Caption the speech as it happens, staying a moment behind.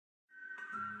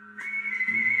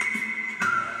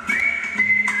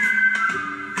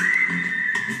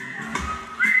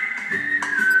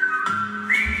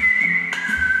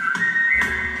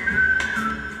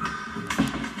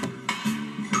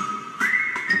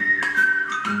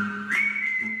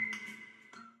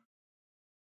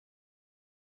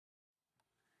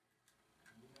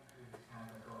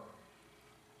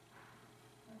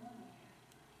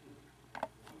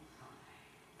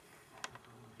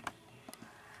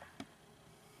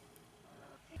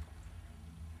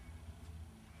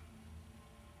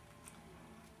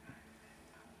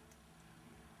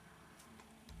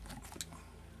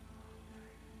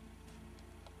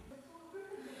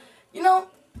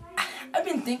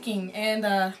I'm thinking,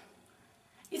 and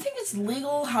you think it's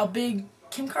legal how big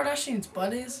Kim Kardashian's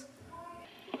butt is?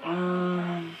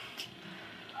 I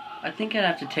think I'd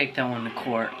have to take that one to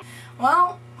court.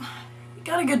 Well, you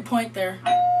got a good point there.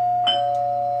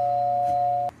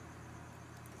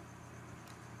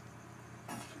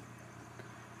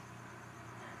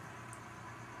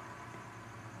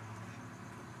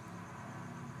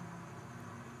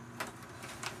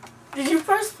 Did you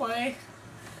press play?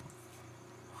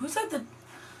 Who's at the...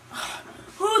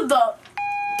 Who the...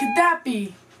 could that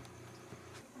be?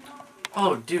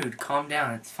 Oh, dude, calm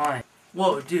down. It's fine.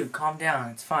 Whoa, dude, calm down.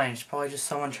 It's fine. It's probably just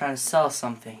someone trying to sell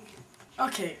something.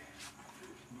 Okay.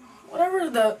 Whatever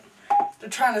they're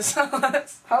trying to sell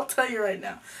us, I'll tell you right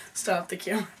now. Stop the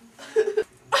camera.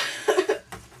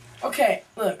 Okay,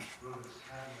 look.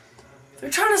 They're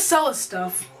trying to sell us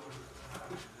stuff.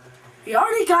 We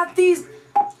already got these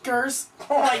girls.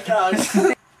 Oh my gosh.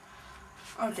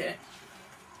 Okay.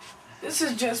 This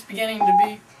is just beginning to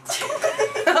be...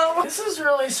 This is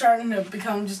really starting to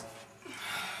become just...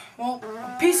 well,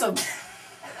 a piece of...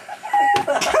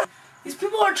 These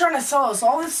people are trying to sell us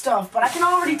all this stuff, but I can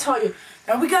already tell you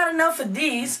that we got enough of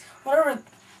these, whatever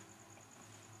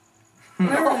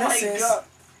this is. God.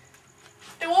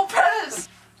 It won't press!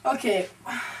 Okay,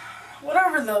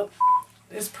 whatever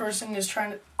this person is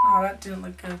trying to... Oh, that didn't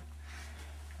look good.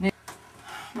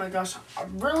 Oh my gosh,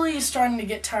 I'm really starting to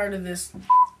get tired of this.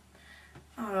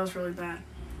 Oh, that was really bad.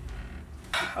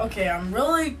 Okay, I'm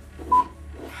really...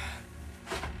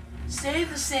 Stay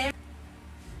the same.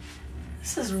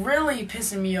 This is really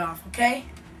pissing me off, okay?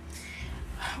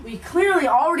 We clearly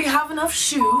already have enough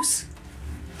shoes.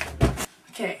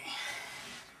 Okay.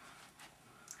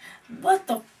 What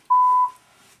the...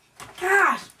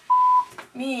 Gosh!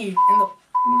 Me and the...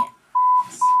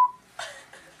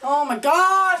 Oh my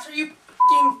gosh, are you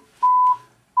f***ing...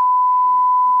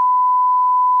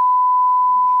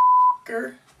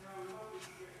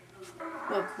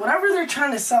 Look, whatever they're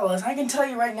trying to sell us, I can tell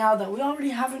you right now that we already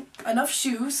have enough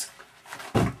shoes,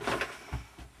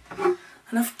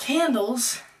 enough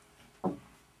candles, oh,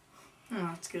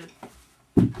 that's good,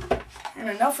 and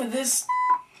enough of this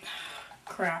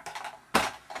crap.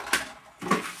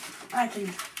 I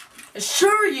can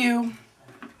assure you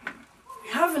we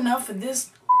have enough of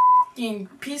this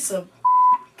piece of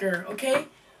okay?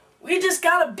 We just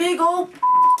got a big old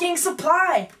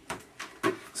supply.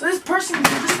 So this person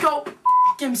can just go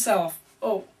himself.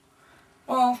 Oh,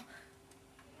 well.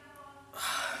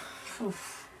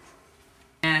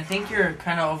 And I think you're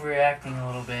kind of overreacting a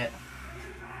little bit.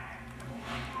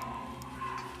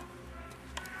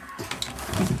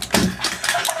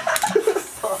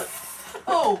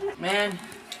 Oh, man.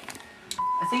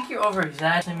 I think you're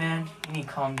over-exaggerating, man. You need to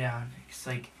calm down. It's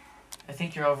like, I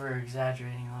think you're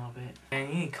over-exaggerating a little bit. Man,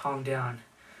 you need to calm down.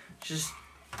 Just...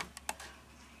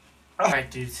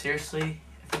 Alright, dude, seriously?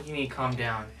 I think you need to calm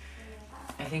down.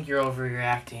 I think you're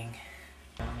overreacting.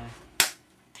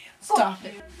 Stop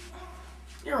it.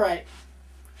 You're right.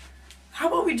 How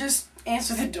about we just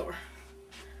answer the door?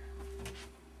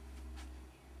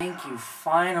 Thank you,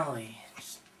 finally.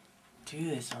 Just do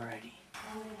this already.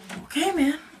 Okay,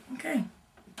 man.